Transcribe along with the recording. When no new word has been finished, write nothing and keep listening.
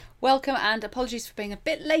Welcome and apologies for being a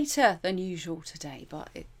bit later than usual today,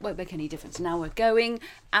 but it won't make any difference. Now we're going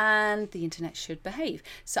and the internet should behave.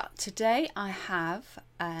 So today I have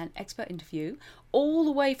an expert interview all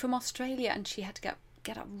the way from Australia, and she had to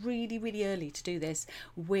get up really, really early to do this,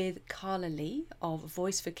 with Carla Lee of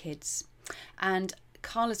Voice for Kids. And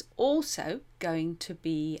Carla's also going to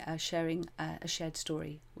be sharing a shared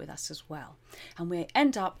story with us as well. And we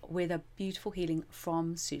end up with a beautiful healing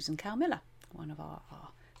from Susan Cowmiller, one of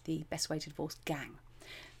the Best Way to Divorce gang.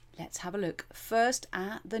 Let's have a look first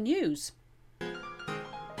at the news.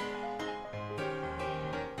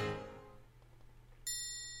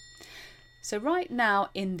 So right now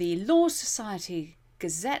in the Law Society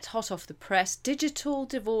Gazette, hot off the press, digital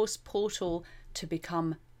divorce portal to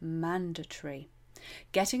become mandatory.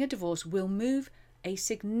 Getting a divorce will move a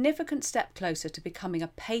significant step closer to becoming a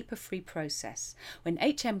paper-free process when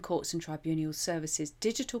HM Courts and Tribunal Services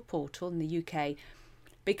digital portal in the UK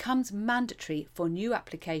becomes mandatory for new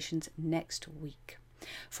applications next week.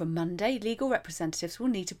 From Monday, legal representatives will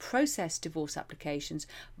need to process divorce applications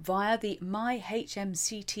via the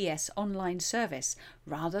MyHMCTS online service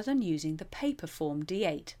rather than using the paper form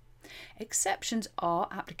D8. Exceptions are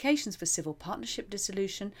applications for civil partnership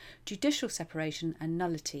dissolution, judicial separation and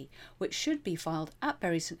nullity, which should be filed at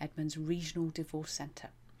Bury St Edmunds Regional Divorce Centre.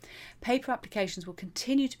 Paper applications will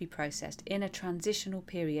continue to be processed in a transitional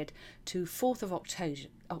period to 4th of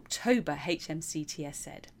October, HMCTS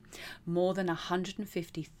said. More than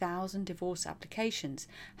 150,000 divorce applications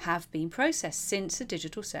have been processed since the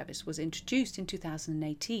digital service was introduced in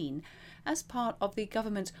 2018 as part of the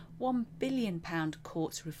government's £1 billion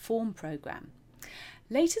courts reform programme.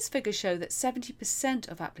 Latest figures show that 70%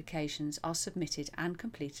 of applications are submitted and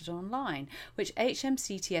completed online, which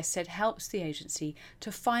HMCTS said helps the agency to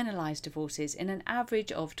finalise divorces in an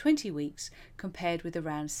average of 20 weeks compared with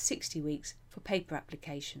around 60 weeks for paper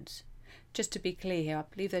applications. Just to be clear here, I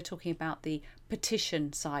believe they're talking about the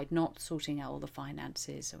petition side, not sorting out all the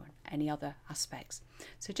finances or any other aspects.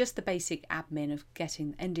 So just the basic admin of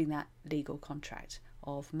ending that legal contract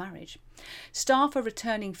of marriage. Staff are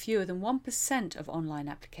returning fewer than 1% of online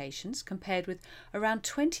applications, compared with around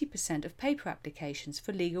 20% of paper applications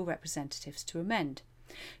for legal representatives to amend.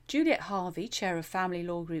 Juliet Harvey, chair of Family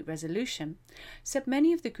Law Group Resolution, said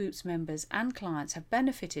many of the group's members and clients have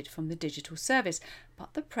benefited from the digital service,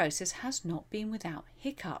 but the process has not been without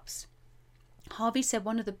hiccups. Harvey said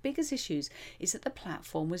one of the biggest issues is that the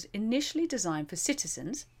platform was initially designed for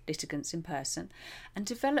citizens, litigants in person, and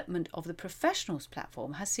development of the professionals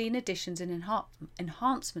platform has seen additions and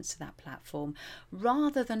enhancements to that platform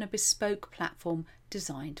rather than a bespoke platform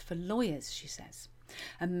designed for lawyers, she says.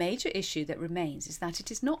 A major issue that remains is that it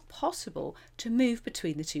is not possible to move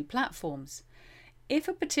between the two platforms. If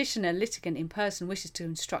a petitioner litigant in person wishes to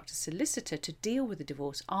instruct a solicitor to deal with a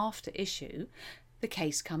divorce after issue, the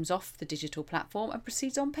case comes off the digital platform and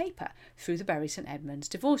proceeds on paper through the Bury St Edmunds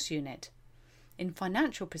Divorce Unit. In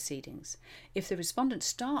financial proceedings, if the respondent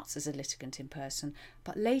starts as a litigant in person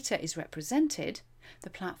but later is represented,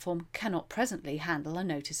 the platform cannot presently handle a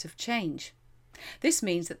notice of change. This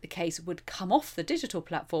means that the case would come off the digital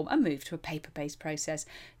platform and move to a paper-based process,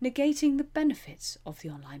 negating the benefits of the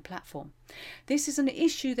online platform. This is an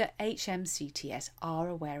issue that HMCTS are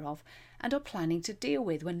aware of and are planning to deal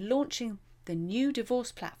with when launching the new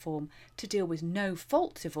divorce platform to deal with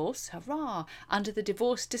no-fault divorce, hurrah, under the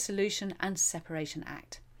Divorce Dissolution and Separation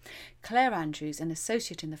Act. Claire Andrews, an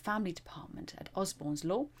associate in the family department at Osborne's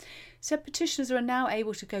Law, said petitioners are now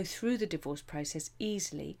able to go through the divorce process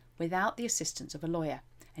easily without the assistance of a lawyer,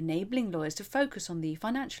 enabling lawyers to focus on the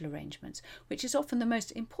financial arrangements, which is often the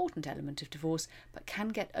most important element of divorce but can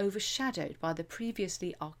get overshadowed by the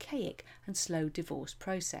previously archaic and slow divorce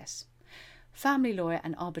process. Family lawyer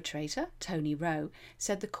and arbitrator Tony Rowe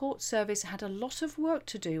said the court service had a lot of work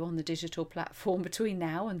to do on the digital platform between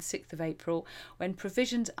now and 6th of April, when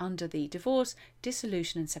provisions under the Divorce,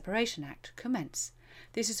 Dissolution and Separation Act commence.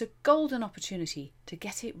 This is a golden opportunity to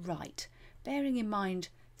get it right, bearing in mind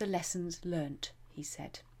the lessons learnt, he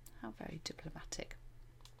said. How very diplomatic.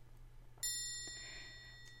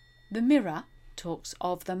 The Mirror talks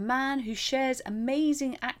of the man who shares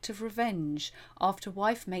amazing act of revenge after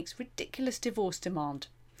wife makes ridiculous divorce demand.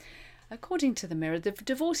 According to the Mirror, the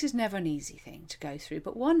divorce is never an easy thing to go through,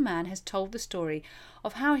 but one man has told the story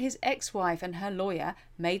of how his ex-wife and her lawyer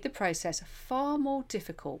made the process far more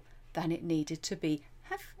difficult than it needed to be.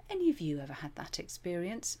 Have any of you ever had that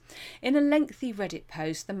experience? In a lengthy Reddit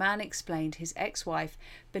post, the man explained his ex-wife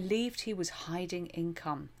believed he was hiding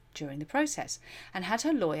income during the process and had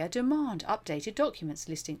her lawyer demand updated documents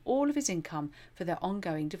listing all of his income for their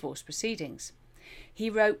ongoing divorce proceedings. He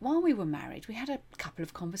wrote, while we were married, we had a couple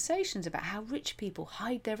of conversations about how rich people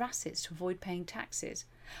hide their assets to avoid paying taxes.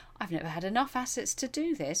 I've never had enough assets to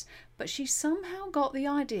do this, but she somehow got the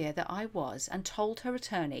idea that I was and told her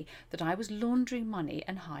attorney that I was laundering money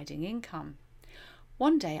and hiding income.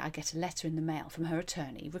 One day I get a letter in the mail from her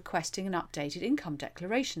attorney requesting an updated income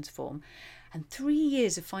declarations form, and 3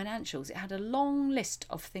 years of financials. It had a long list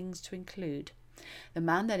of things to include. The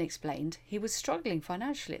man then explained he was struggling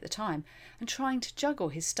financially at the time and trying to juggle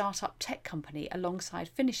his start-up tech company alongside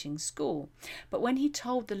finishing school. But when he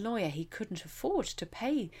told the lawyer he couldn't afford to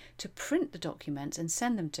pay to print the documents and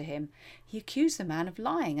send them to him, he accused the man of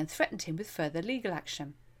lying and threatened him with further legal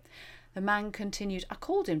action. The man continued, I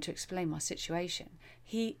called him to explain my situation.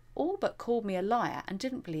 He all but called me a liar and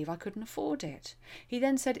didn't believe I couldn't afford it. He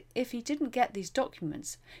then said if he didn't get these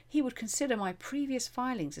documents, he would consider my previous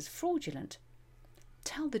filings as fraudulent.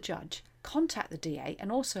 Tell the judge, contact the DA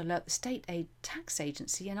and also alert the state aid tax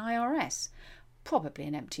agency and IRS. Probably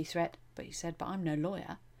an empty threat, but he said, but I'm no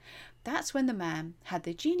lawyer. That's when the man had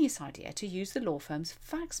the genius idea to use the law firm's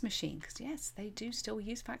fax machine, because yes, they do still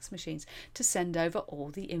use fax machines, to send over all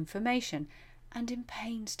the information, and in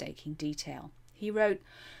painstaking detail. He wrote,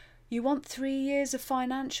 you want 3 years of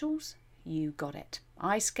financials? You got it.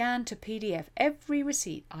 I scanned to PDF every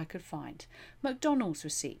receipt I could find. McDonald's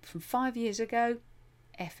receipt from 5 years ago?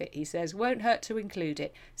 F it, he says, won't hurt to include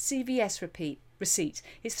it. CVS receipt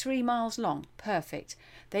is 3 miles long. Perfect.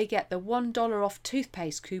 They get the $1 off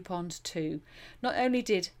toothpaste coupons too. Not only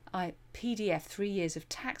did I PDF 3 years of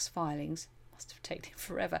tax filings, must have taken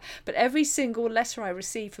forever, but every single letter I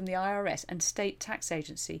received from the IRS and state tax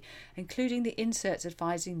agency, including the inserts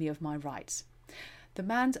advising me of my rights. The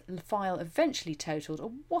man's file eventually totaled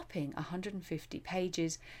a whopping 150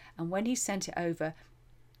 pages, and when he sent it over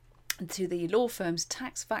to the law firm's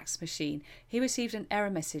tax fax machine, he received an error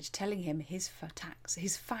message telling him his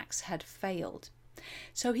fax had failed.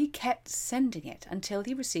 So he kept sending it until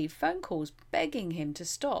he received phone calls begging him to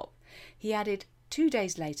stop. He added, 2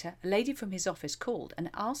 days later, a lady from his office called and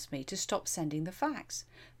asked me to stop sending the fax.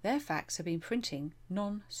 Their fax had been printing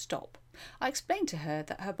non-stop. I explained to her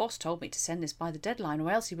that her boss told me to send this by the deadline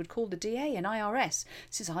or else he would call the DA and IRS.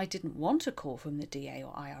 Since I didn't want a call from the DA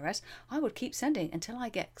or IRS, I would keep sending until I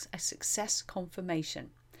get a success confirmation.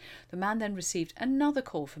 The man then received another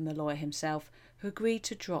call from the lawyer himself, who agreed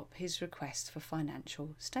to drop his request for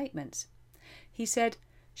financial statements. He said,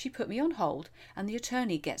 she put me on hold and the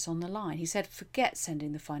attorney gets on the line. He said, forget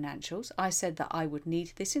sending the financials. I said that I would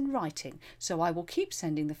need this in writing, so I will keep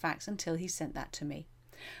sending the fax until he sent that to me.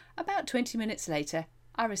 About 20 minutes later,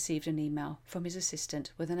 I received an email from his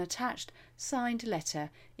assistant with an attached signed letter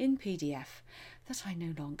in PDF that I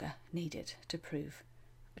no longer needed to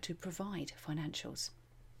provide financials.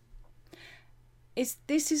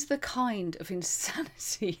 This is the kind of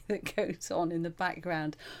insanity that goes on in the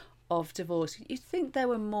background of divorce. You'd think there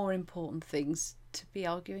were more important things to be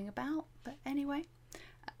arguing about, but anyway.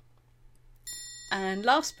 And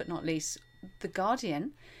last but not least, The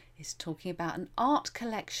Guardian is talking about an art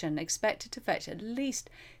collection expected to fetch at least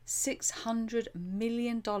 $600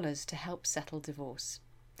 million to help settle divorce.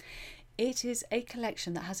 It is a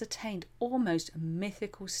collection that has attained almost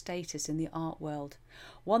mythical status in the art world,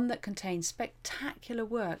 one that contains spectacular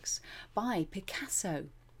works by Picasso,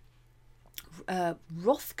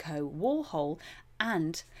 Rothko, Warhol,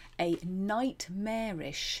 and a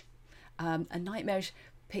nightmarish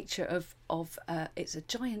picture of it's a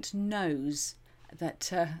giant nose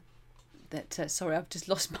that sorry, I've just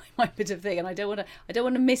lost my bit of thing, and I don't want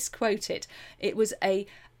to misquote it. It was a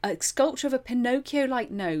sculpture of a Pinocchio-like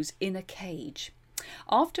nose in a cage.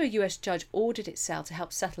 After a US judge ordered it sell to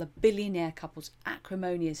help settle a billionaire couple's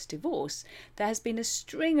acrimonious divorce, there has been a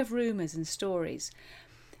string of rumours and stories,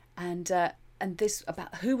 and this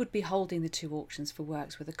about who would be holding the two auctions for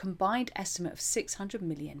works with a combined estimate of $600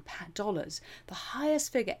 million, the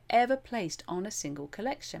highest figure ever placed on a single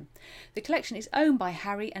collection. The collection is owned by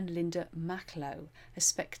Harry and Linda Macklowe, a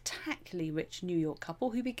spectacularly rich New York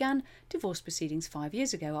couple who began divorce proceedings 5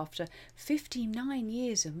 years ago after 59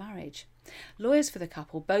 years of marriage. Lawyers for the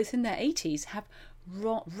couple, both in their 80s, have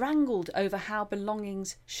wrangled over how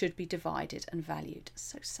belongings should be divided and valued.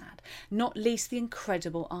 So sad. Not least the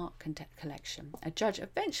incredible art collection. A judge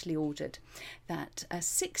eventually ordered that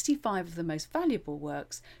 65 of the most valuable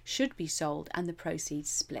works should be sold and the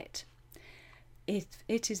proceeds split.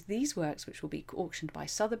 It is these works which will be auctioned by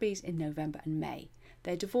Sotheby's in November and May.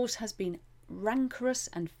 Their divorce has been rancorous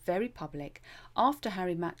and very public. After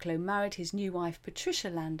Harry Macklowe married his new wife Patricia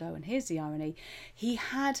Landau, and here's the irony, he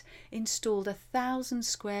had installed a 1,000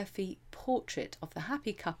 square feet portrait of the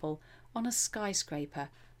happy couple on a skyscraper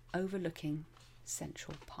overlooking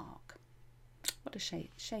Central Park. What a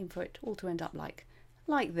shame for it all to end up like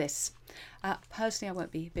this. Personally, I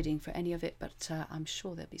won't be bidding for any of it, but I'm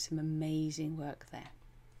sure there'll be some amazing work there.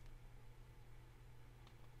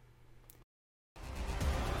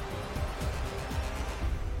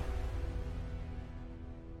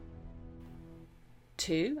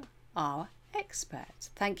 To our experts.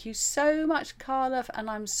 Thank you so much, Carla, and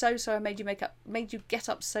I'm so sorry I made you get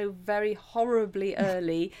up so very horribly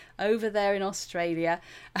early over there in Australia,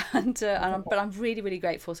 but I'm really, really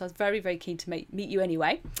grateful. So I was very, very keen to meet you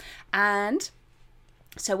anyway. And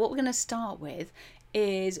so what we're going to start with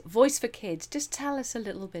is Voice for Kids. Just tell us a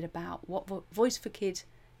little bit about what Voice for Kids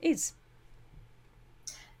is.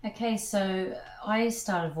 Okay, so I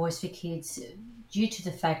started Voice for Kids due to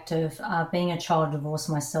the fact of being a child of divorce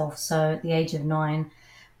myself. So at the age of 9,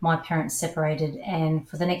 my parents separated, and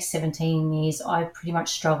for the next 17 years, I pretty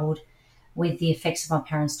much struggled with the effects of my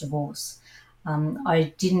parents' divorce.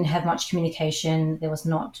 I didn't have much communication. There was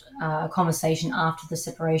not a conversation after the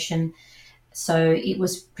separation. So it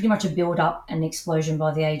was pretty much a build up and explosion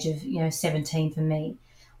by the age of 17 for me.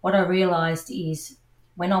 What I realized is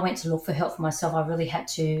when I went to look for help for myself, I really had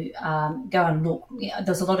to go and look.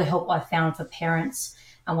 There's a lot of help I found for parents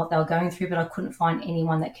and what they were going through, but I couldn't find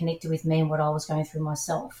anyone that connected with me and what I was going through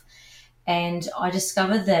myself. And I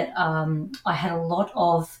discovered that I had a lot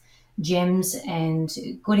of gems and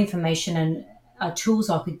good information and tools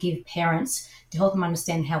I could give parents to help them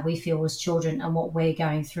understand how we feel as children and what we're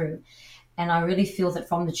going through. And I really feel that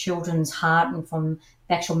from the children's heart and from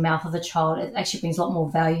the actual mouth of the child, it actually brings a lot more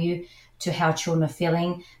value to how children are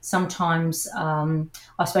feeling. Sometimes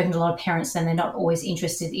I've spoken to a lot of parents and they're not always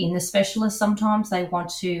interested in the specialist. Sometimes they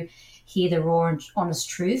want to hear the raw and honest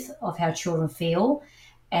truth of how children feel.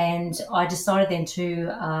 And I decided then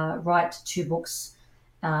to write 2 books,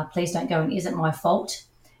 Please Don't Go and Is It My Fault?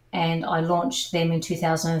 And I launched them in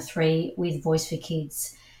 2003 with Voice for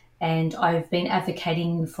Kids. And I've been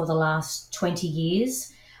advocating for the last 20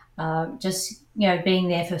 years, just being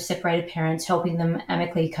there for separated parents, helping them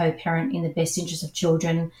amicably co-parent in the best interest of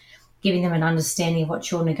children, giving them an understanding of what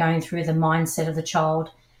children are going through, the mindset of the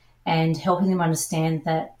child, and helping them understand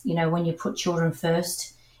that when you put children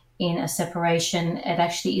first in a separation, it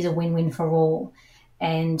actually is a win-win for all.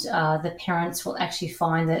 And the parents will actually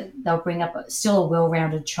find that they'll bring up still a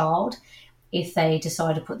well-rounded child if they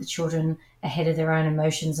decide to put the children ahead of their own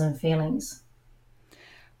emotions and feelings.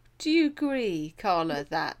 Do you agree, Carla,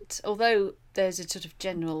 that although there's a sort of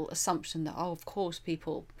general assumption that, of course,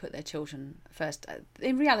 people put their children first,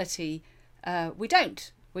 in reality, we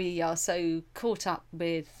don't. We are so caught up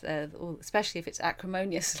with, especially if it's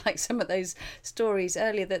acrimonious, like some of those stories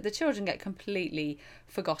earlier, that the children get completely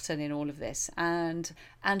forgotten in all of this, and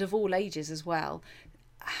of all ages as well.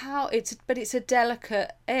 But it's a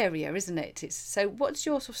delicate area, isn't it? So what's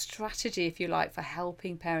your sort of strategy, if you like, for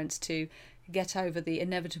helping parents to get over the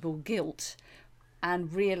inevitable guilt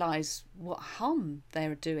and realise what harm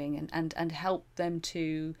they're doing and help them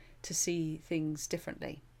to see things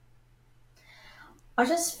differently? I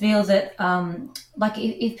just feel that,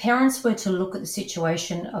 if parents were to look at the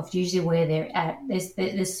situation of usually where they're at,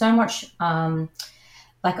 there's so much.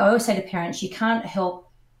 Like I always say to parents, you can't help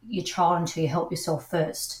your child until you help yourself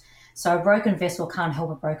first. So a broken vessel can't help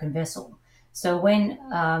a broken vessel. So when,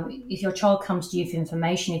 if your child comes to you for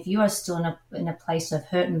information, if you are still in a place of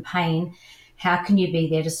hurt and pain, how can you be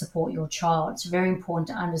there to support your child? It's very important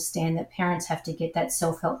to understand that parents have to get that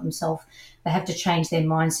self-help themselves. They have to change their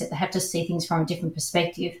mindset. They have to see things from a different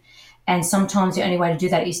perspective. And sometimes the only way to do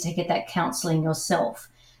that is to get that counselling yourself.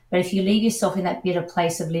 But if you leave yourself in that bitter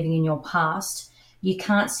place of living in your past, you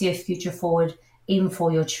can't see a future forward even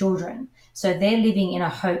for your children. So they're living in a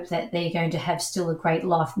hope that they're going to have still a great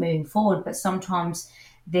life moving forward, but sometimes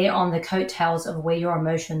they're on the coattails of where your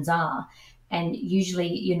emotions are. And usually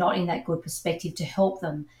you're not in that good perspective to help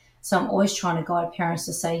them. So I'm always trying to guide parents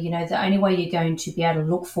to say, the only way you're going to be able to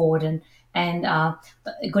look forward and a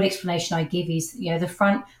good explanation I give is, the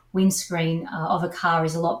front windscreen of a car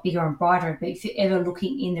is a lot bigger and brighter. But if you're ever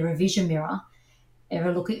looking in the revision mirror,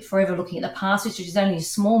 forever looking at the past, which is only a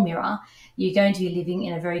small mirror, you're going to be living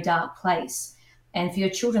in a very dark place. And for your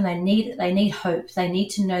children, they need hope. They need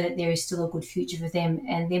to know that there is still a good future for them.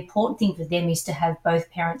 And the important thing for them is to have both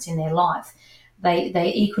parents in their life.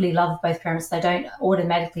 They equally love both parents. They don't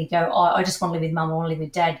automatically go, oh, I just want to live with mum, I want to live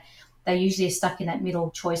with dad. They usually are stuck in that middle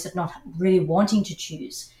choice of not really wanting to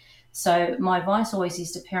choose. So my advice always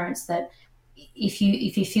is to parents that if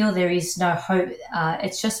you feel there is no hope,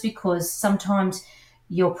 it's just because sometimes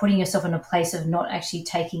you're putting yourself in a place of not actually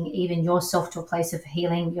taking even yourself to a place of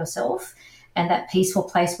healing yourself and that peaceful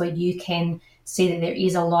place where you can see that there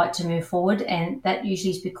is a light to move forward. And that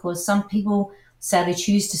usually is because some people sadly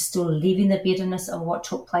choose to still live in the bitterness of what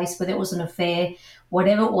took place, whether it was an affair,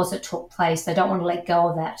 whatever it was that took place. They don't want to let go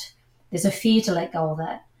of that. There's a fear to let go of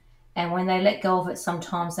that. And when they let go of it,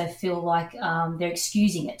 sometimes they feel like they're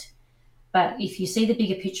excusing it. But if you see the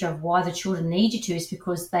bigger picture of why the children need you to, is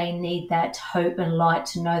because they need that hope and light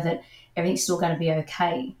to know that everything's still going to be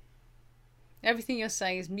okay. Everything you're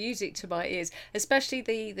saying is music to my ears, especially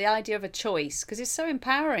the idea of a choice, because it's so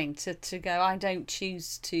empowering to go, I don't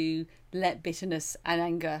choose to let bitterness and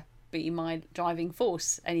anger be my driving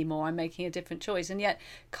force anymore. I'm making a different choice. And yet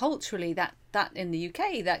culturally, that in the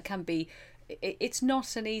UK, that can be, it's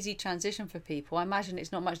not an easy transition for people. I imagine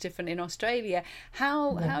it's not much different in Australia.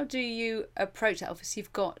 How do you approach that? Obviously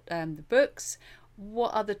you've got the books.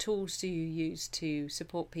 What other tools do you use to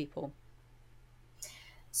support people?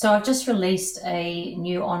 So I've just released a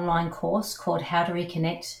new online course called How to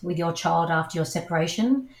Reconnect with Your Child After Your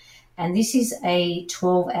Separation. And this is a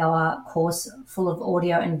 12-hour course full of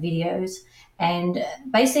audio and videos. And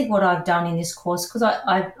basically what I've done in this course, because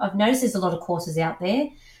I've noticed there's a lot of courses out there,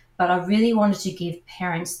 but I really wanted to give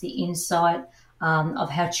parents the insight of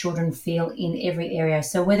how children feel in every area.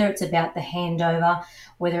 So whether it's about the handover,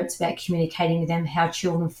 whether it's about communicating with them, how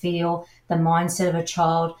children feel, the mindset of a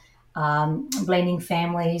child, blending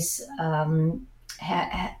families,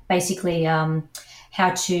 basically how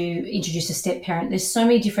to introduce a step parent. There's so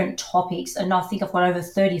many different topics, and I think I've got over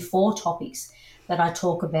 34 topics that I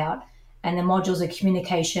talk about. And the modules are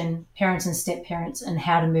communication, parents and step parents, and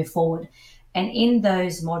how to move forward. And in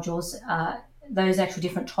those modules, those actual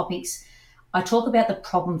different topics, I talk about the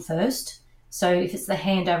problem first. So if it's the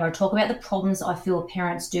handover, I talk about the problems I feel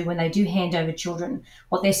parents do when they do hand over children,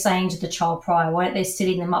 what they're saying to the child prior, why they're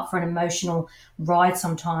setting them up for an emotional ride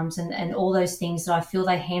sometimes, and all those things that I feel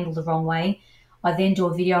they handle the wrong way. I then do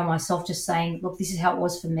a video on myself just saying, look, this is how it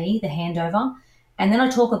was for me, the handover. And then I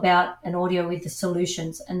talk about an audio with the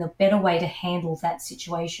solutions and the better way to handle that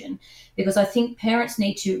situation. Because I think parents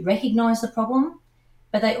need to recognize the problem,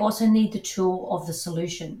 but they also need the tool of the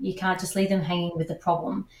solution. You can't just leave them hanging with the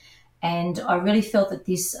problem. And I really felt that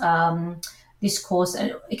this course,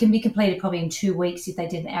 and it can be completed probably in 2 weeks if they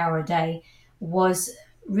did an hour a day, was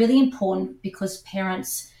really important because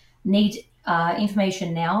parents need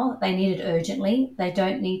information now. They need it urgently. They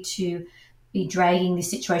don't need to be dragging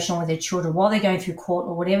this situation on with their children while they're going through court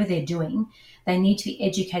or whatever they're doing. They need to be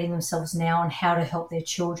educating themselves now on how to help their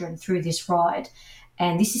children through this ride.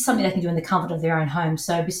 And this is something they can do in the comfort of their own home.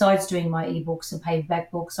 So besides doing my ebooks and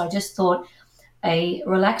paperback books, I just thought a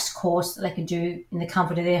relaxed course that they can do in the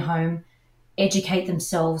comfort of their home, educate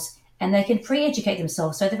themselves, and they can pre-educate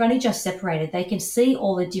themselves. So they've only just separated. They can see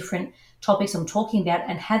all the different topics I'm talking about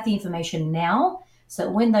and have the information now, so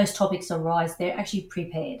when those topics arise, they're actually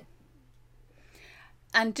prepared.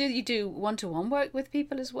 And do you do one-to-one work with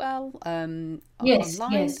people as well, Yes,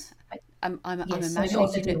 online? yes, I'm yes. So I do imagining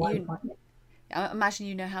also do one-to-one. I imagine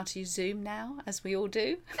you know how to use Zoom now, as we all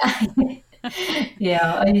do.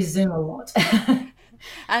 Yeah, I use Zoom a lot.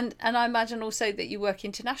 And I imagine also that you work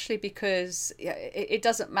internationally, because it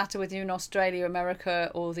doesn't matter whether you're in Australia,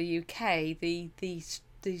 America, or the UK.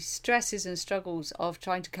 The stresses and struggles of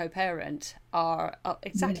trying to co-parent are Yeah.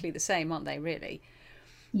 exactly the same, aren't they? Really.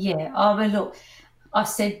 Yeah. Oh, but look, I've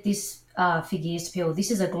said this for years to people.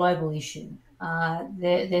 This is a global issue.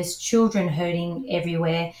 There's children hurting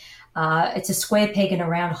everywhere. It's a square peg in a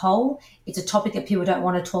round hole. It's a topic that people don't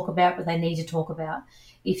want to talk about, but they need to talk about.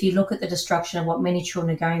 If you look at the destruction of what many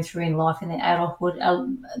children are going through in life in their adulthood, a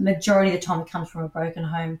majority of the time it comes from a broken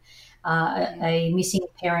home, Yeah. a missing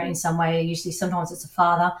parent in some way. Usually, sometimes it's a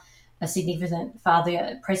father, a significant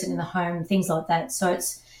father present in the home, things like that. So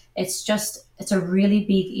it's a really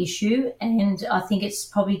big issue, and I think it's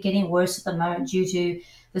probably getting worse at the moment due to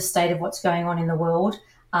the state of what's going on in the world.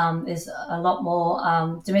 There's a lot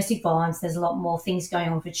more domestic violence. There's a lot more things going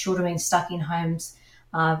on for children being stuck in homes.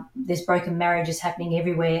 There's broken marriages happening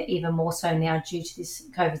everywhere, even more so now due to this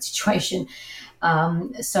COVID situation.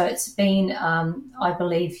 So it's been, I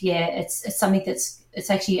believe, yeah, it's something it's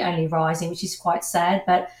actually only rising, which is quite sad.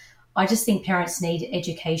 But I just think parents need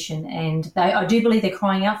education, and I do believe they're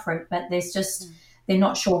crying out for it, but there's just they're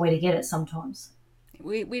not sure where to get it sometimes.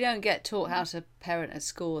 We don't get taught how to parent at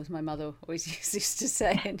school, as my mother always used to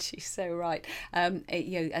say, and she's so right.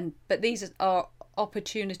 But these are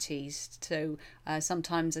opportunities. So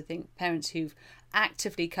sometimes I think parents who've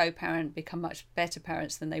actively co-parent become much better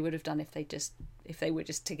parents than they would have done if they were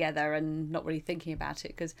just together and not really thinking about it.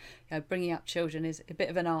 Because bringing up children is a bit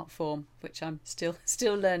of an art form, which I'm still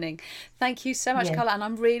learning. Thank you so much, Yeah. Carla, and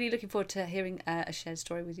I'm really looking forward to hearing a shared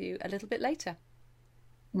story with you a little bit later.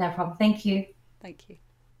 No problem. Thank you. Thank you.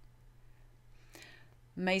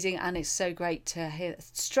 Amazing, and it's so great to hear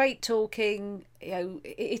straight talking.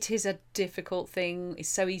 It is a difficult thing. It's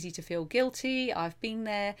so easy to feel guilty. I've been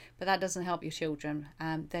there, but that doesn't help your children.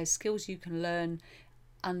 There's skills you can learn,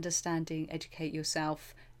 understanding, educate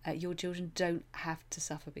yourself. Your children don't have to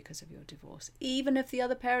suffer because of your divorce. Even if the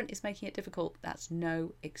other parent is making it difficult, that's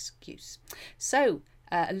no excuse. So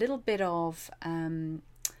a little bit of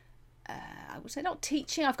I would say not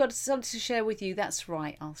teaching. I've got something to share with you. That's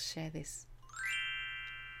right, I'll share this.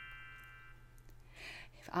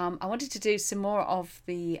 I wanted to do some more of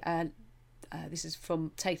the, this is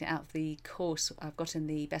from taking it out of the course I've got in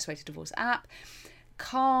the Best Way to Divorce app.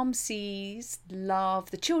 Calm Seas Love,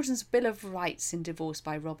 The Children's Bill of Rights in Divorce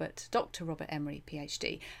by Dr. Robert Emery,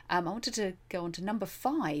 PhD. I wanted to go on to number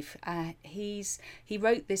 5. He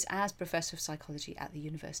wrote this as Professor of Psychology at the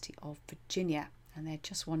University of Virginia, and they're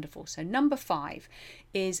just wonderful. So number 5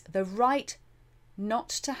 is the right not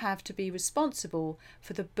to have to be responsible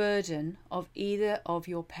for the burden of either of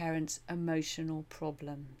your parents' emotional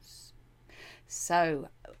problems. So,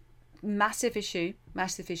 massive issue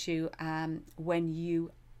when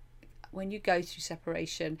you go through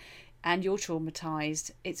separation and you're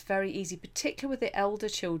traumatized. It's very easy, particularly with the elder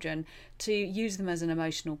children, to use them as an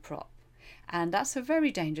emotional prop. And that's a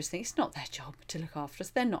very dangerous thing. It's not their job to look after us.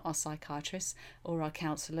 They're not our psychiatrists or our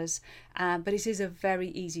counsellors. But it is a very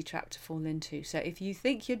easy trap to fall into. So if you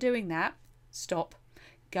think you're doing that, stop.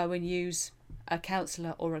 Go and use a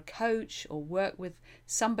counsellor or a coach or work with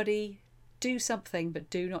somebody. Do something, but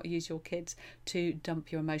do not use your kids to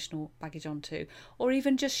dump your emotional baggage onto. Or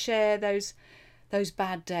even just share those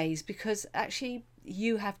bad days, because actually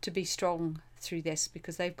you have to be strong through this,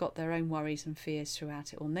 because they've got their own worries and fears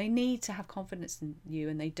throughout it all, and they need to have confidence in you,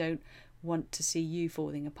 and they don't want to see you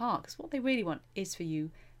falling apart, because what they really want is for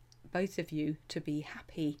you, both of you, to be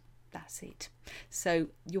happy. That's it. So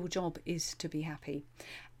your job is to be happy.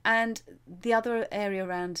 And the other area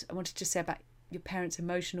around I wanted to say about your parents'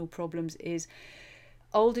 emotional problems is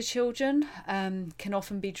older children can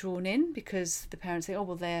often be drawn in because the parents say, oh,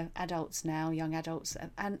 well, they're adults now, young adults.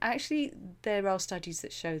 And actually, there are studies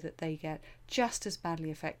that show that they get just as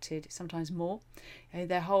badly affected, sometimes more.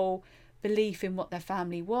 Their whole belief in what their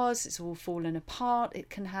family was, it's all fallen apart. It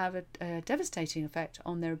can have a devastating effect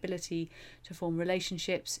on their ability to form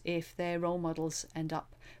relationships if their role models end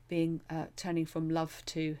up being turning from love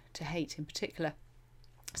to hate in particular.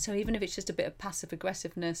 So even if it's just a bit of passive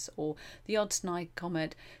aggressiveness or the odd snide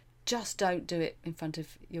comment, just don't do it in front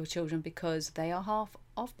of your children, because they are half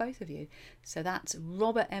of both of you. So that's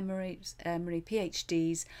Robert Emery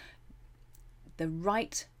PhD's The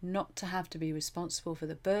Right Not to Have to Be Responsible for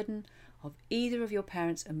the Burden of Either of Your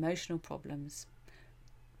Parents' Emotional Problems.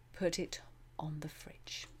 Put it on the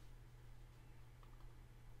fridge.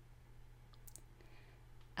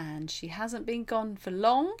 And she hasn't been gone for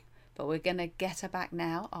long, but we're going to get her back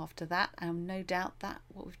now after that, and no doubt that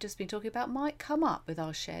what we've just been talking about might come up with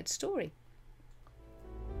our shared story.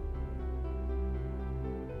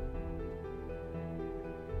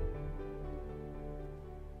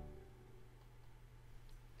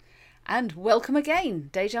 And welcome again,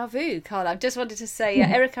 deja vu, Carla. I just wanted to say,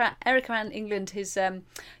 Erica in England has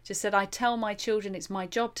just said, I tell my children it's my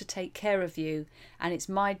job to take care of you, and it's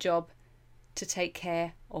my job to take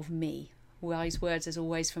care of me. Wise words as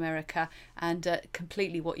always from Erica, and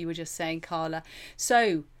completely what you were just saying, Carla.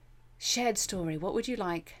 So, shared story, what would you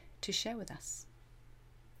like to share with us?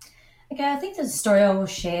 Okay, I think the story I will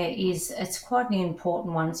share it's quite an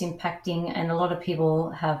important one. It's impacting, and a lot of people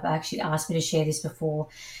have actually asked me to share this before.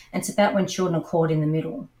 And it's about when children are caught in the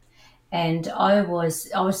middle. And I was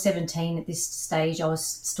 17 at this stage. I was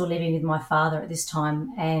still living with my father at this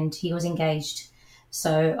time, and he was engaged.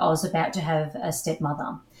 So I was about to have a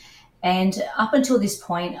stepmother. And up until this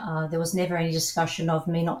point, there was never any discussion of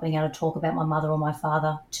me not being able to talk about my mother or my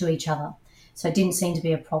father to each other. So it didn't seem to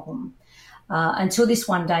be a problem. Until this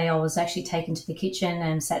one day, I was actually taken to the kitchen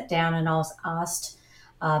and sat down, and I was asked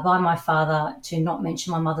by my father to not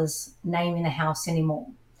mention my mother's name in the house anymore.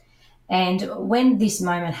 And when this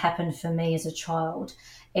moment happened for me as a child,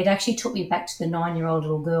 it actually took me back to the 9-year-old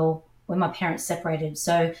little girl when my parents separated.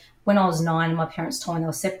 So when I was 9 and my parents told me they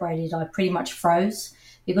were separated, I pretty much froze.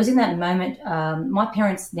 Because in that moment, my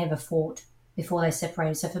parents never fought before they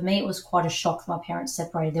separated. So for me, it was quite a shock that my parents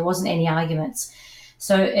separated. There wasn't any arguments.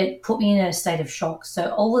 So it put me in a state of shock. So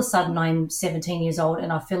all of a sudden, I'm 17 years old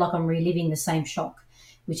and I feel like I'm reliving the same shock,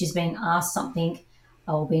 which is being asked something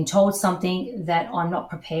or being told something that I'm not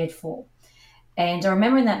prepared for. And I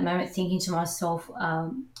remember in that moment thinking to myself,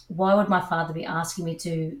 why would my father be asking me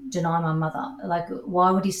to deny my mother? Like, why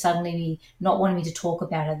would he suddenly be not wanting me to talk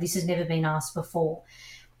about her? This has never been asked before.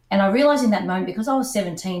 And I realized in that moment, because I was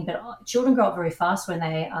 17, but children grow up very fast when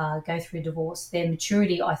they go through divorce. Their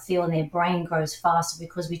maturity, I feel, and their brain grows faster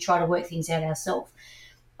because we try to work things out ourselves.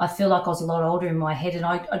 I feel like I was a lot older in my head, and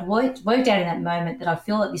I'd worked out in that moment that I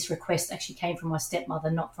feel that this request actually came from my stepmother,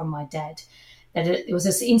 not from my dad. That it was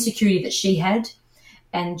this insecurity that she had,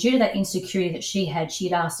 and due to that insecurity that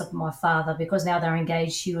she'd asked of my father, because now they're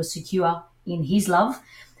engaged, she was secure in his love,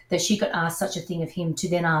 that she could ask such a thing of him to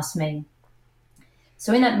then ask me.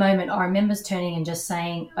 So in that moment, I remember turning and just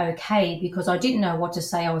saying, okay, because I didn't know what to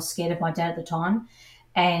say. I was scared of my dad at the time.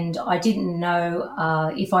 And I didn't know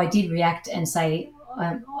if I did react and say,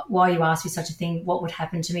 why you asked me such a thing, what would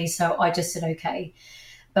happen to me? So I just said, okay.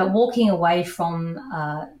 But walking away from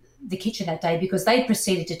the kitchen that day, because they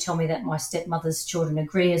proceeded to tell me that my stepmother's children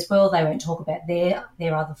agree as well. They won't talk about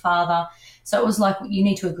their other father. So it was like, you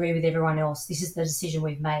need to agree with everyone else. This is the decision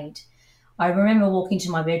we've made. I remember walking to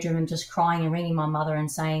my bedroom and just crying and ringing my mother and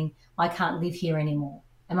saying, I can't live here anymore.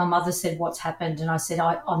 And my mother said, what's happened? And I said,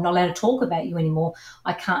 I'm not allowed to talk about you anymore.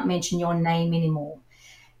 I can't mention your name anymore.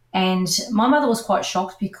 And my mother was quite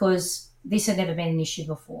shocked because this had never been an issue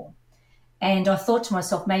before. And I thought to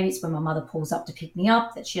myself, maybe it's when my mother pulls up to pick me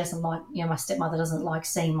up that she doesn't like, my stepmother doesn't like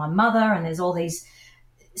seeing my mother. And there's all these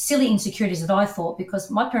silly insecurities that I thought, because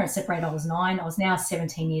my parents separated, I was 9, I was now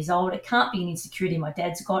 17 years old. It can't be an insecurity my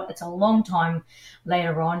dad's got. It's a long time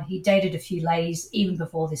later on. He dated a few ladies even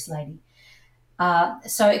before this lady.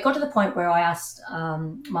 So it got to the point where I asked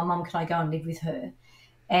my mum, can I go and live with her?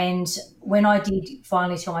 And when I did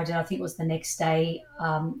finally tell my dad, I think it was the next day,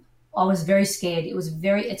 I was very scared. It's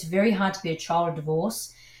very hard to be a child of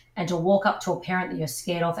divorce and to walk up to a parent that you're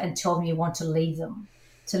scared of and tell them you want to leave them,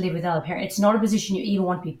 to live with another parent. It's not a position you even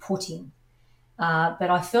want to be put in. But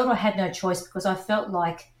I felt I had no choice, because I felt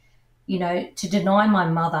like, to deny my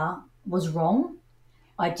mother was wrong.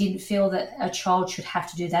 I didn't feel that a child should have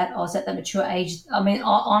to do that. I was at that mature age. I mean,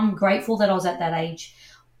 I'm grateful that I was at that age,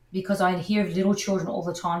 because I hear of little children all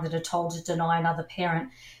the time that are told to deny another parent,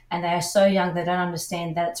 and they are so young they don't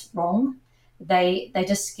understand that it's wrong. They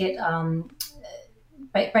just get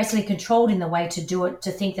basically controlled in the way to do it,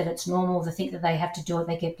 to think that it's normal, to think that they have to do it.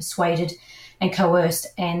 They get persuaded and coerced.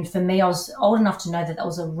 And for me, I was old enough to know that that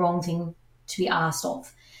was a wrong thing to be asked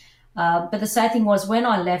of. But the sad thing was, when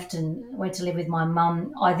I left and went to live with my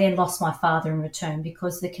mum, I then lost my father in return,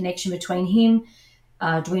 because the connection between him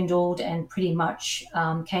dwindled, and pretty much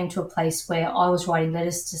came to a place where I was writing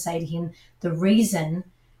letters to say to him, the reason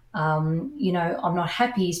I'm not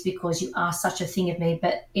happy is because you asked such a thing of me.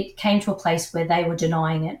 But it came to a place where they were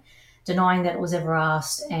denying that it was ever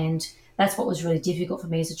asked. And that's what was really difficult for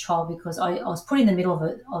me as a child, because I was put in the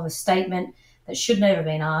middle of a statement that should never have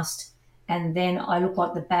been asked. And then I looked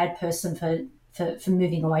like the bad person for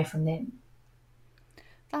moving away from them.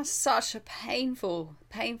 That's such a painful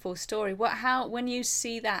story. When you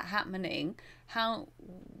see that happening, how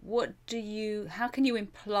can you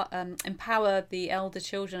empower the elder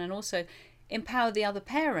children, and also empower the other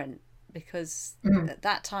parent? Because at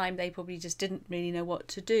that time they probably just didn't really know what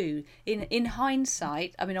to do. In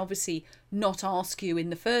hindsight, I mean, obviously not ask you in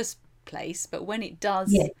the first place, but when it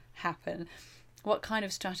does happen, what kind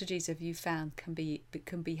of strategies have you found can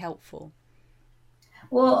be helpful?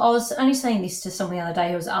 Well, I was only saying this to someone the other day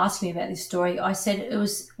who was asking me about this story. I said it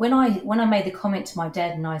was when I made the comment to my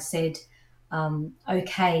dad, and I said,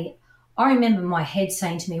 okay, I remember my head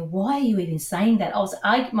saying to me, why are you even saying that?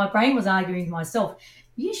 My brain was arguing with myself.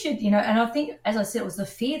 You should, and I think, as I said, it was the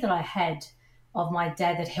fear that I had of my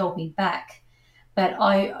dad that held me back. But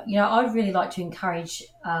I'd really like to encourage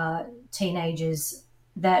teenagers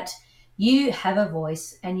that you have a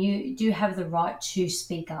voice and you do have the right to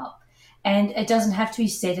speak up. And it doesn't have to be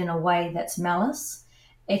said in a way that's malice.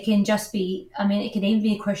 It can just be, it can even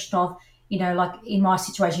be a question of, like in my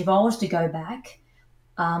situation, if I was to go back,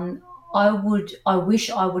 I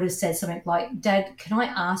wish I would have said something like, Dad, can I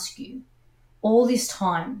ask you, all this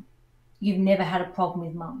time, you've never had a problem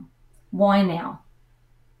with Mum. Why now?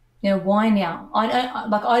 Why now?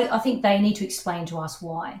 I think they need to explain to us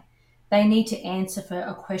why. They need to answer for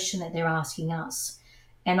a question that they're asking us.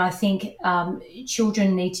 And I think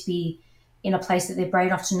children need to be in a place that they're brave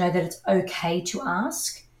enough to know that it's okay to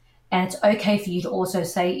ask. And it's okay for you to also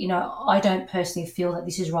say, I don't personally feel that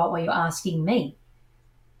this is right what you're asking me.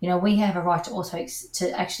 We have a right to also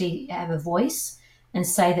to actually have a voice and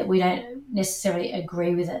say that we don't necessarily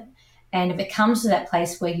agree with it. And if it comes to that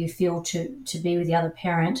place where you feel to be with the other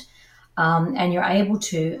parent, and you're able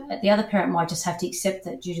to, the other parent might just have to accept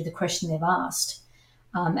that due to the question they've asked.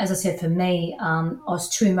 As I said, for me, I was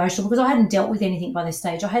too emotional because I hadn't dealt with anything by this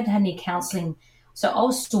stage. I hadn't had any counselling. So I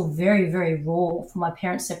was still very, very raw for my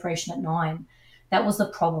parents' separation at 9. That was the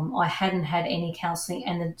problem. I hadn't had any counselling,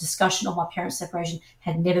 and the discussion of my parents' separation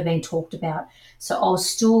had never been talked about. So I was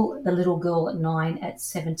still the little girl at 9 at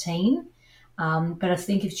 17. But I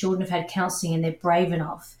think if children have had counselling and they're brave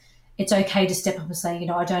enough, it's okay to step up and say,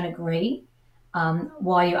 I don't agree.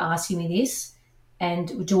 Why are you asking me this?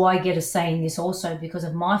 And do I get a say in this also because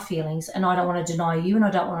of my feelings? And I don't want to deny you, and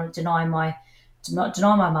I don't want to deny my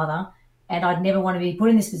mother. And I'd never want to be put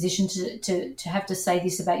in this position to have to say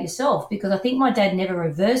this about yourself, because I think my dad never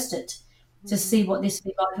reversed it to see what this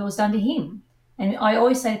would be like if it was done to him. And I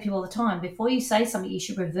always say to people all the time, before you say something, you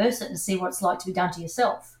should reverse it and see what it's like to be done to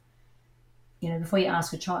yourself, before you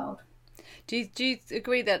ask a child. Do you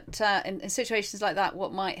agree that in situations like that,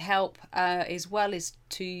 what might help as well is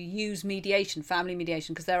to use mediation, family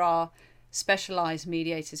mediation, because there are specialised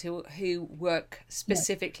mediators who work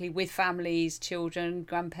specifically with families, children,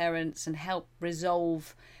 grandparents, and help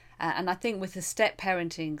resolve. And I think with the step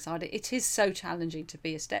parenting side, it is so challenging to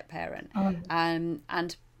be a step parent.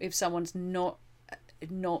 And if someone's not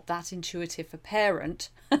that intuitive a parent,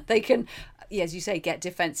 they can, as you say, get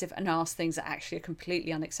defensive and ask things that actually are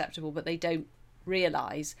completely unacceptable, but they don't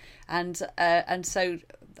realise. And so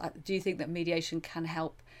do you think that mediation can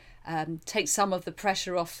help take some of the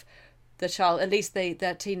pressure off the child? At least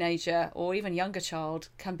the teenager or even younger child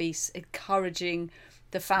can be encouraging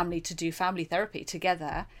the family to do family therapy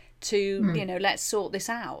together to, let's sort this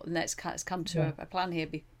out and let's come to a plan here,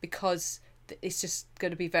 because it's just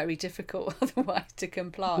going to be very difficult otherwise to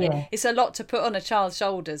comply. Yeah. It's a lot to put on a child's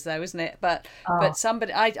shoulders though, isn't it? But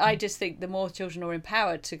somebody, I just think the more children are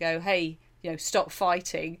empowered to go, hey, stop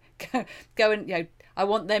fighting, go and, I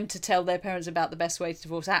want them to tell their parents about the Best Way to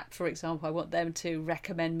Divorce app, for example. I want them to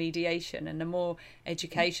recommend mediation, and the more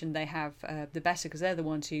education they have, the better, because they're the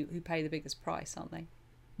ones who pay the biggest price, aren't they?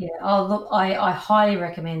 Yeah. Oh, look, I highly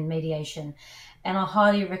recommend mediation, and I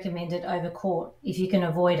highly recommend it over court if you can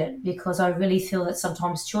avoid it, because I really feel that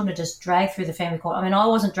sometimes children are just dragged through the family court. I mean, I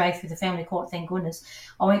wasn't dragged through the family court, thank goodness.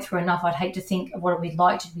 I went through enough. I'd hate to think of what it would be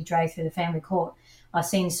like to be dragged through the family court. I've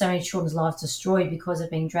seen so many children's lives destroyed because of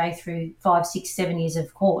being dragged through 5, 6, 7 years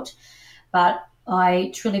of court. But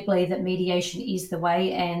I truly believe that mediation is the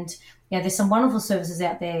way, and there's some wonderful services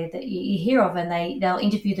out there that you hear of, and they'll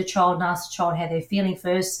interview the child and ask the child how they're feeling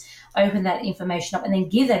first, open that information up, and then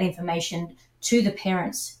give that information to the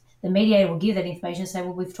parents. The mediator will give that information and say,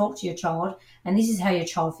 well, we've talked to your child, and this is how your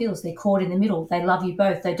child feels. They're caught in the middle. They love you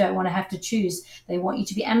both. They don't want to have to choose. They want you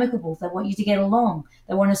to be amicable. They want you to get along.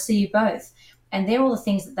 They want to see you both. And they're all the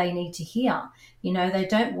things that they need to hear. They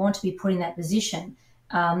don't want to be put in that position.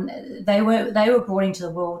 They were brought into the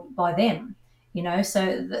world by them,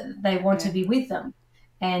 so they want to be with them.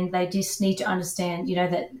 And they just need to understand,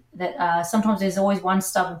 that sometimes there's always one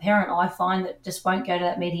stubborn parent, I find, that just won't go to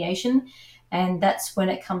that mediation. And that's when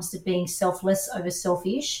it comes to being selfless over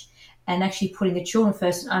selfish, and actually putting the children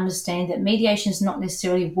first, and understand that mediation is not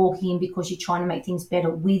necessarily walking in because you're trying to make things better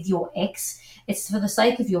with your ex. It's for the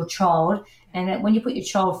sake of your child. And that when you put your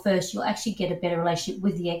child first, you'll actually get a better relationship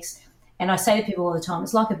with the ex. And I say to people all the time,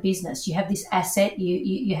 it's like a business. You have this asset,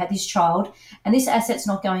 you have this child, and this asset's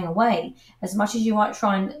not going away. As much as you might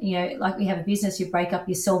try and, like we have a business, you break up,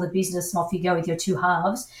 you sell the business, and off you go with your two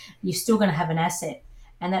halves, you're still going to have an asset.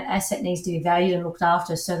 And that asset needs to be valued and looked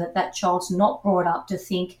after, so that child's not brought up to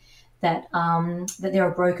think that that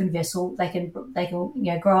they're a broken vessel. They can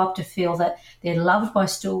grow up to feel that they're loved by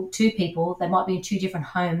still two people. They might be in two different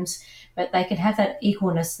homes, but they can have that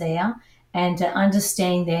equalness there, and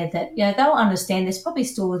understand there that they'll understand there's probably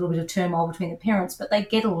still a little bit of turmoil between the parents, but they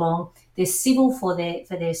get along. They're civil for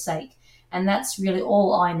their sake, and that's really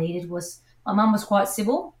all I needed. Was my mum was quite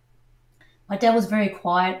civil. My dad was very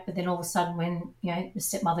quiet, but then all of a sudden when the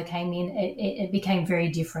stepmother came in, it became very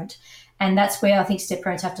different. And that's where I think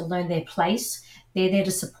step-parents have to learn their place. They're there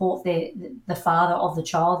to support the father of the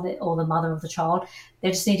child or the mother of the child. They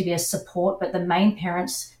just need to be a support, but the main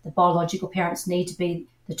parents, the biological parents, need to be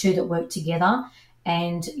the two that work together.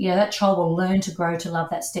 And that child will learn to grow to love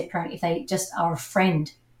that step-parent if they just are a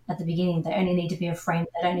friend at the beginning. They only need to be a friend.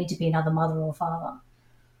 They don't need to be another mother or father.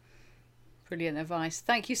 Brilliant advice.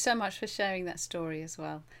 Thank you so much for sharing that story as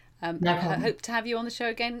well. No problem. I hope to have you on the show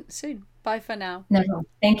again soon. Bye for now. No problem.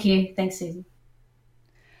 Thank you. Thanks, Susie.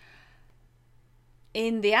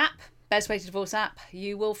 In the app, Best Way to Divorce app,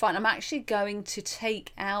 you will find, I'm actually going to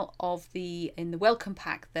take out of in the welcome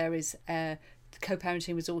pack, there is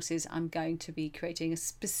co-parenting resources. I'm going to be creating a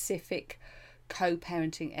specific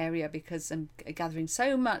co-parenting area, because I'm gathering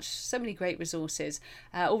so many great resources.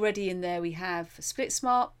 Already in there we have Split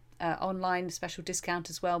Smart, online special discount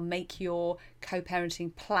as well. Make your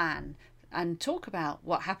co-parenting plan and talk about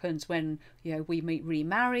what happens when we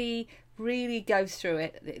remarry. Really go through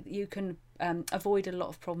it. You can avoid a lot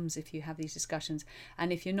of problems if you have these discussions.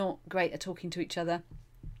 And if you're not great at talking to each other,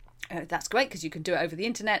 that's great, because you can do it over the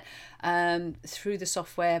internet through the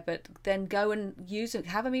software, but then go and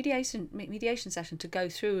have a mediation session to go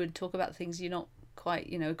through and talk about the things you're not quite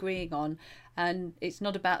agreeing on. And it's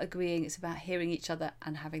not about agreeing, it's about hearing each other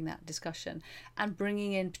and having that discussion, and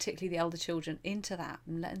bringing in particularly the elder children into that,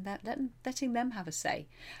 and letting them have a say.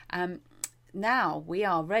 Now we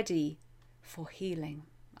are ready for healing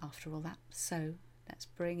after all that, so let's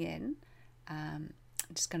bring in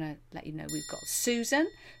I'm just going to let you know we've got Susan,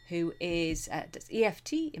 who does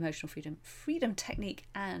EFT, Emotional Freedom Technique,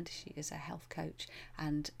 and she is a health coach.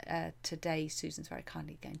 And today Susan's very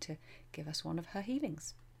kindly going to give us one of her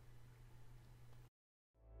healings.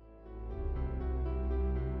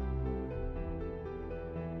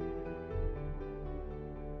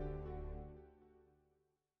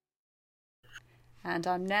 And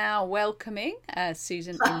I'm now welcoming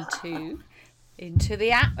Susan into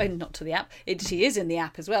the app, and not to the app. She is in the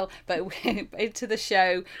app as well, but into the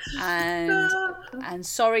show. And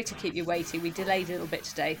sorry to keep you waiting. We delayed a little bit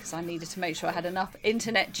today because I needed to make sure I had enough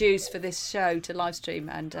internet juice for this show to live stream,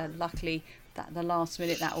 and luckily at the last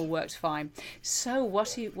minute that all worked fine. So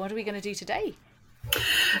what are we going to do today?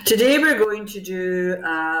 Today we're going to do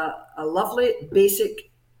a lovely basic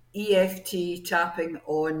EFT tapping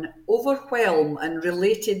on overwhelm and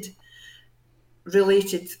related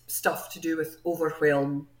stuff to do with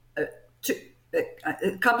overwhelm.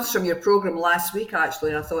 It comes from your program last week,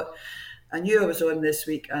 actually. I knew I was on this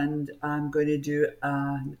week, and I'm going to do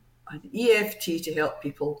an EFT to help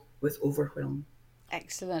people with overwhelm.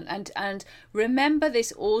 Excellent. And remember,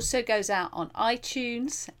 this also goes out on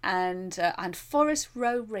iTunes and Forest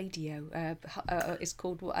Row Radio. It's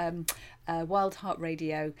called Wild Heart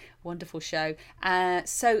Radio. Wonderful show.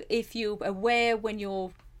 So if you're aware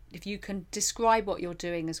if you can describe what you're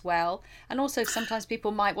doing as well, and also sometimes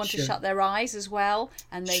people might want to shut their eyes as well,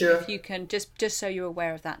 and if you can just so you're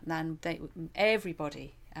aware of that, then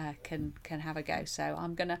everybody can have a go. So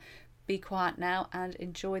I'm going to be quiet now and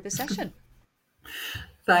enjoy the session.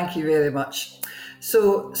 Thank you very much.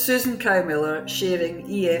 So Susan Cowmiller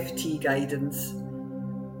sharing EFT guidance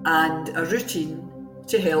and a routine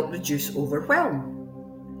to help reduce overwhelm.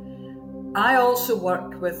 I also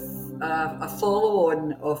work with a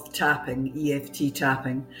follow-on of tapping, EFT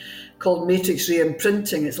tapping, called matrix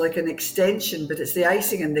re-imprinting. It's like an extension, but it's the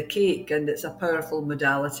icing on the cake, and it's a powerful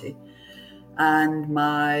modality. And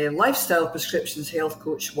my lifestyle prescriptions health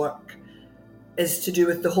coach work is to do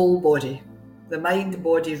with the whole body, the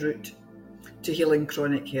mind-body route to healing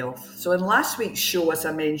chronic health. So in last week's show, as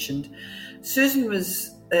I mentioned, Susie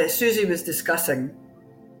was discussing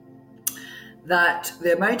that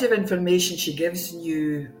the amount of information she gives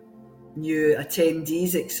new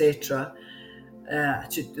attendees, etc.,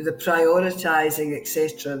 to the prioritising,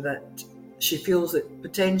 etc., that she feels that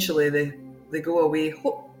potentially they go away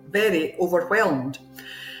very overwhelmed.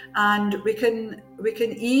 And we can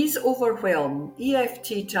ease overwhelm.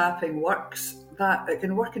 EFT tapping works that it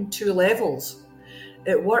can work in two levels.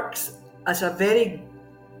 It works as a very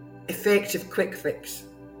effective quick fix,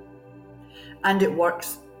 and it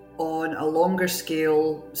works on a longer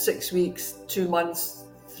scale, 6 weeks, 2 months,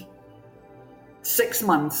 6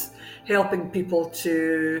 months, helping people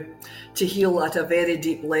to heal at a very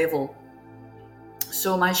deep level.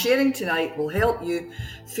 So my sharing tonight will help you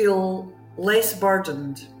feel less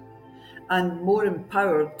burdened and more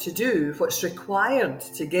empowered to do what's required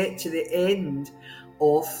to get to the end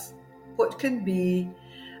of what can be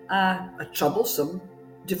a troublesome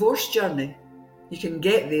divorce journey. You can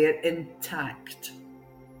get there intact.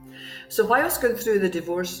 So whilst going through the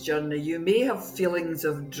divorce journey, you may have feelings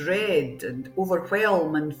of dread and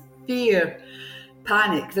overwhelm and fear,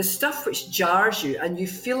 panic, the stuff which jars you, and you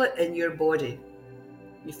feel it in your body.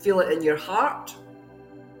 You feel it in your heart,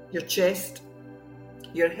 your chest,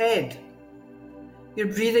 your head. Your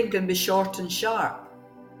breathing can be short and sharp.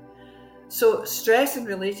 So stress and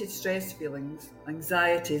related stress feelings,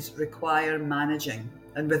 anxieties require managing.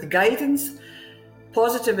 And with guidance,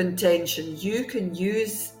 positive intention, you can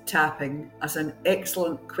use tapping as an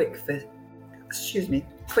excellent quick fix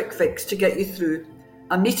to get you through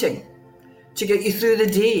a meeting, to get you through the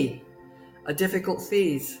day, a difficult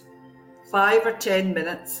phase. 5 or 10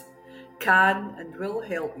 minutes can and will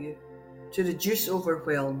help you to reduce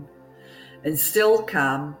overwhelm, instill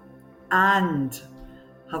calm, and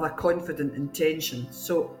have a confident intention.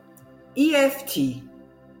 So EFT,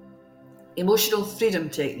 Emotional Freedom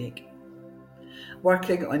Technique,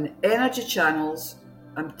 working on energy channels.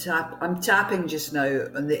 I'm tapping just now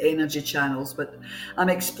on the energy channels, but I'm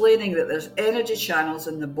explaining that there's energy channels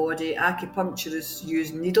in the body. Acupuncturists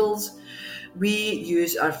use needles. We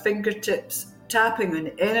use our fingertips, tapping on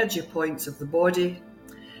energy points of the body,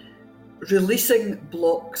 releasing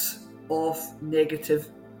blocks of negative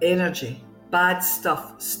energy, bad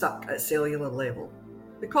stuff stuck at cellular level.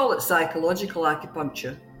 We call it psychological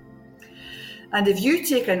acupuncture. And if you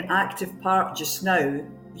take an active part just now,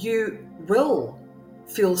 you will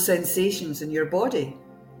feel sensations in your body.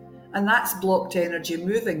 And that's blocked energy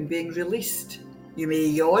moving, being released. You may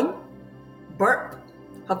yawn, burp,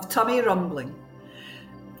 have tummy rumbling.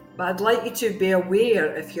 But I'd like you to be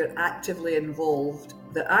aware, if you're actively involved,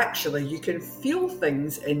 that actually you can feel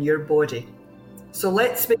things in your body. So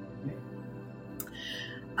let's begin.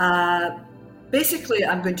 Basically,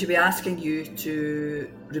 I'm going to be asking you to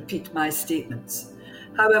repeat my statements.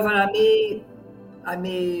 However, I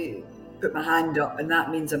may put my hand up, and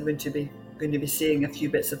that means I'm going to be saying a few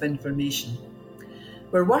bits of information.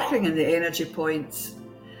 We're working in the energy points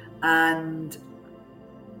and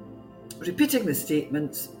repeating the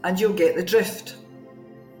statements, and you'll get the drift.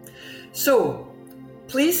 So,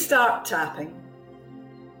 please start tapping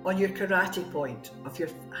on your karate point of your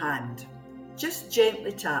hand. Just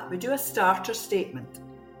gently tap. We do a starter statement.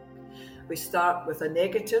 We start with a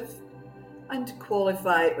negative and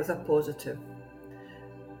qualify it with a positive.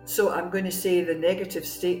 So I'm going to say the negative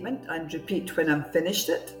statement and repeat when I'm finished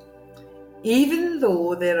it. Even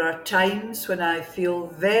though there are times when I feel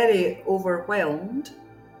very overwhelmed,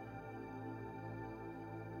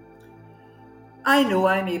 I know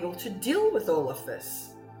I'm able to deal with all of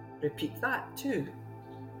this. Repeat that too.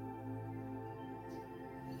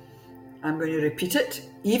 I'm going to repeat it.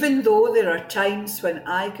 Even though there are times when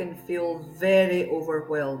I can feel very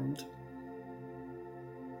overwhelmed,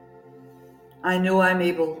 I know I'm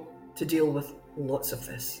able to deal with lots of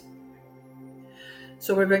this.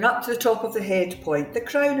 So we're going up to the top of the head point, the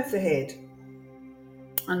crown of the head.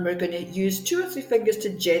 And we're going to use 2 or 3 fingers to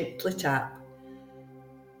gently tap.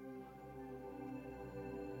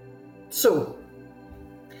 So,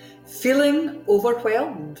 feeling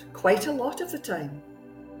overwhelmed quite a lot of the time.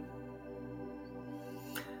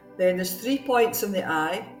 Then there's 3 points in the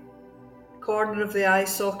eye, corner of the eye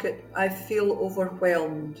socket. I feel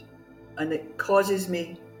overwhelmed and it causes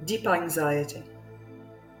me deep anxiety.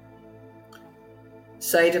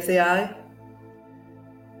 Side of the eye,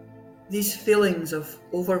 these feelings of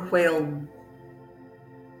overwhelm.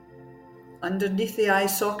 Underneath the eye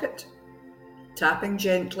socket, tapping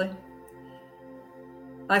gently.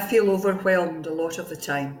 I feel overwhelmed a lot of the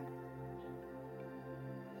time.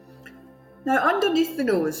 Now underneath the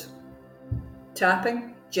nose,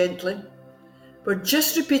 tapping gently. We're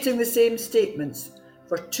just repeating the same statements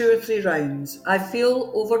for 2 or 3 rounds. I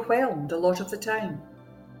feel overwhelmed a lot of the time.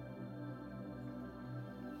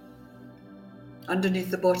 Underneath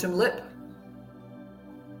the bottom lip,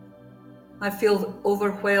 I feel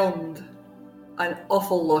overwhelmed an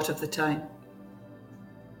awful lot of the time.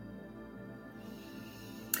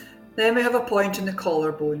 Then we have a point in the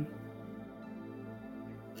collarbone.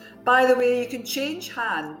 By the way, you can change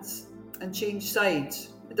hands and change sides.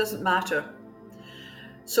 It doesn't matter.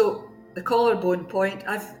 So the collarbone point,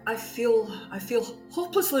 I feel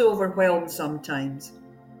hopelessly overwhelmed sometimes.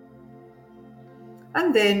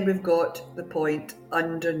 And then we've got the point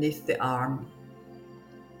underneath the arm,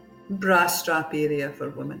 bra strap area for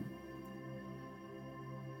women.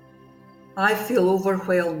 I feel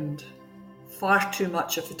overwhelmed far too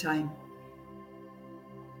much of the time.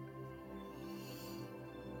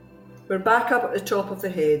 We're back up at the top of the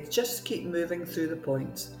head. Just keep moving through the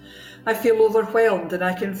points. I feel overwhelmed and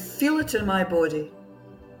I can feel it in my body.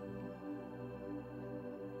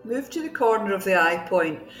 Move to the corner of the eye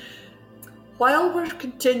point. While we're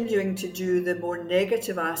continuing to do the more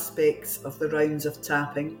negative aspects of the rounds of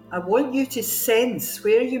tapping, I want you to sense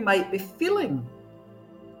where you might be feeling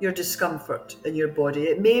your discomfort in your body.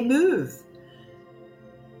 It may move.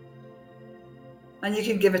 And you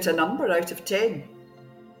can give it a number out of 10.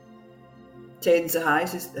 10's the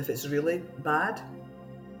highest if it's really bad.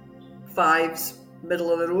 5's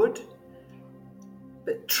middle of the road.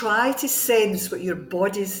 But try to sense what your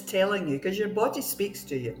body's telling you, because your body speaks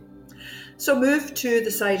to you. So move to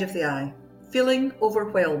the side of the eye, feeling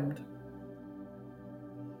overwhelmed.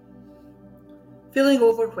 Feeling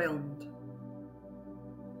overwhelmed.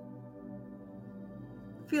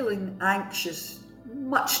 Feeling anxious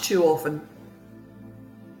much too often.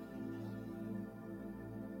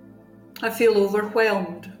 I feel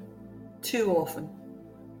overwhelmed too often.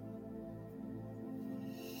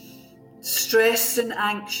 Stressed and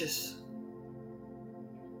anxious.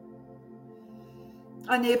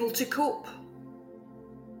 Unable to cope.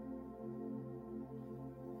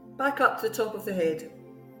 Back up to the top of the head.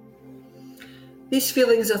 These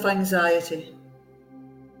feelings of anxiety,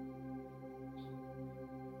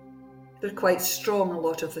 they're quite strong a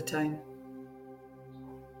lot of the time.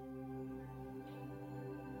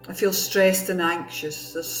 I feel stressed and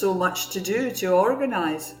anxious. There's so much to do, to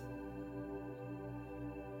organise.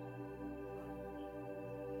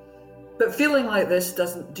 But feeling like this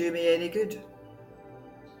doesn't do me any good.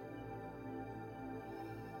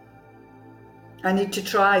 I need to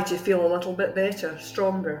try to feel a little bit better,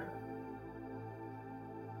 stronger.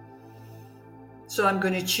 So I'm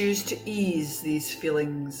going to choose to ease these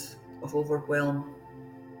feelings of overwhelm.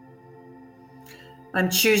 I'm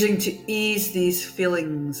choosing to ease these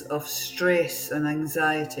feelings of stress and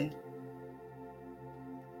anxiety.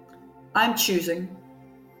 I'm choosing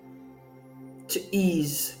to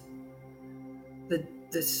ease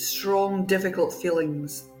the strong, difficult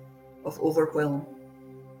feelings of overwhelm.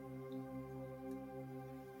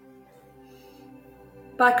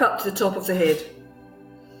 Back up to the top of the head.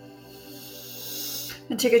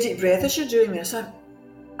 And take a deep breath. As you're doing this,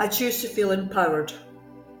 I choose to feel empowered.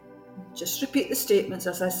 Just repeat the statements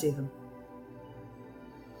as I say them.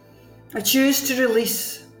 I choose to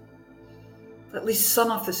release at least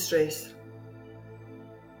some of the stress.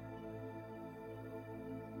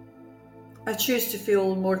 I choose to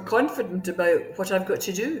feel more confident about what I've got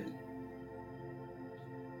to do.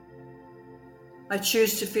 I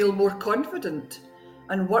choose to feel more confident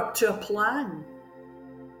and work to a plan.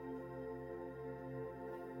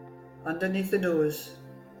 Underneath the nose.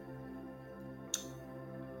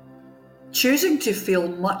 Choosing to feel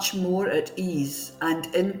much more at ease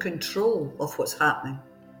and in control of what's happening.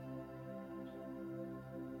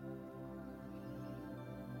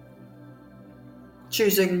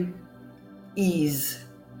 Choosing ease.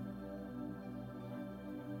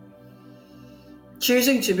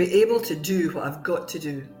 Choosing to be able to do what I've got to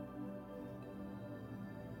do.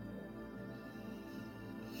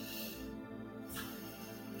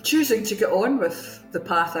 Choosing to get on with the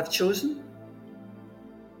path I've chosen.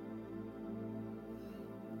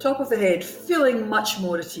 Top of the head, feeling much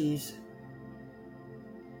more at ease.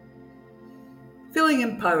 Feeling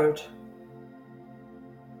empowered.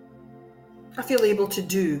 I feel able to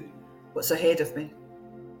do what's ahead of me.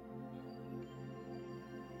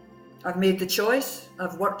 I've made the choice,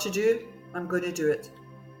 I've work to do, I'm going to do it.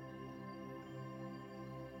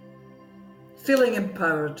 Feeling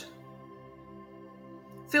empowered.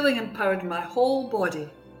 Feeling empowered in my whole body.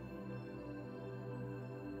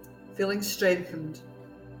 Feeling strengthened.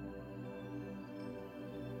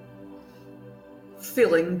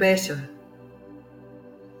 Feeling better.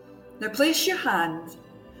 Now place your hand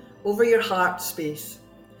over your heart space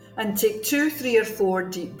and take 2, 3 or 4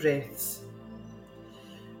 deep breaths.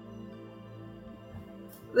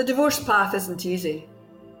 The divorce path isn't easy.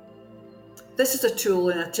 This is a tool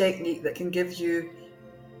and a technique that can give you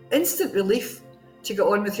instant relief to get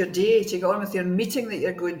on with your day, to get on with your meeting that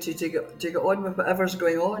you're going to get on with whatever's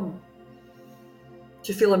going on,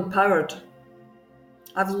 to feel empowered.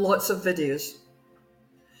 I have lots of videos.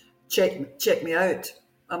 Check me out.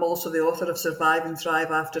 I'm also the author of Survive and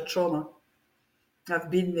Thrive After Trauma. I've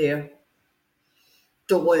been there.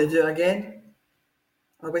 Don't want to do it again.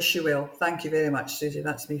 I wish you well. Thank you very much, Susie.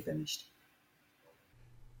 That's me finished.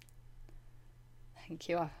 Thank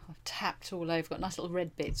you. I've tapped all over, got nice little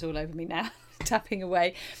red bits all over me now, tapping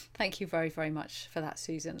away. Thank you very, very much for that,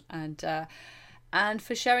 Susan, and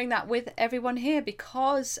for sharing that with everyone here,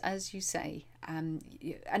 because, as you say, and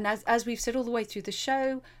as we've said all the way through the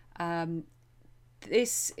show,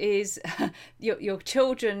 this is your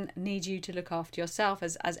children need you to look after yourself.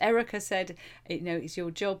 As Erica said, it's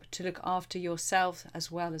your job to look after yourself as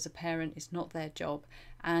well as a parent. It's not their job.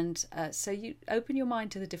 And so you open your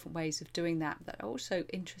mind to the different ways of doing that are also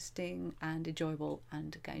interesting and enjoyable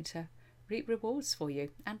and going to reap rewards for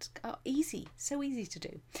you and are easy, so easy to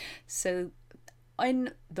do. So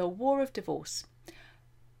in the war of divorce,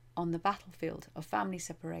 on the battlefield of family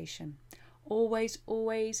separation,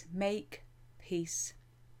 always make peace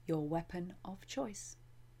your weapon of choice.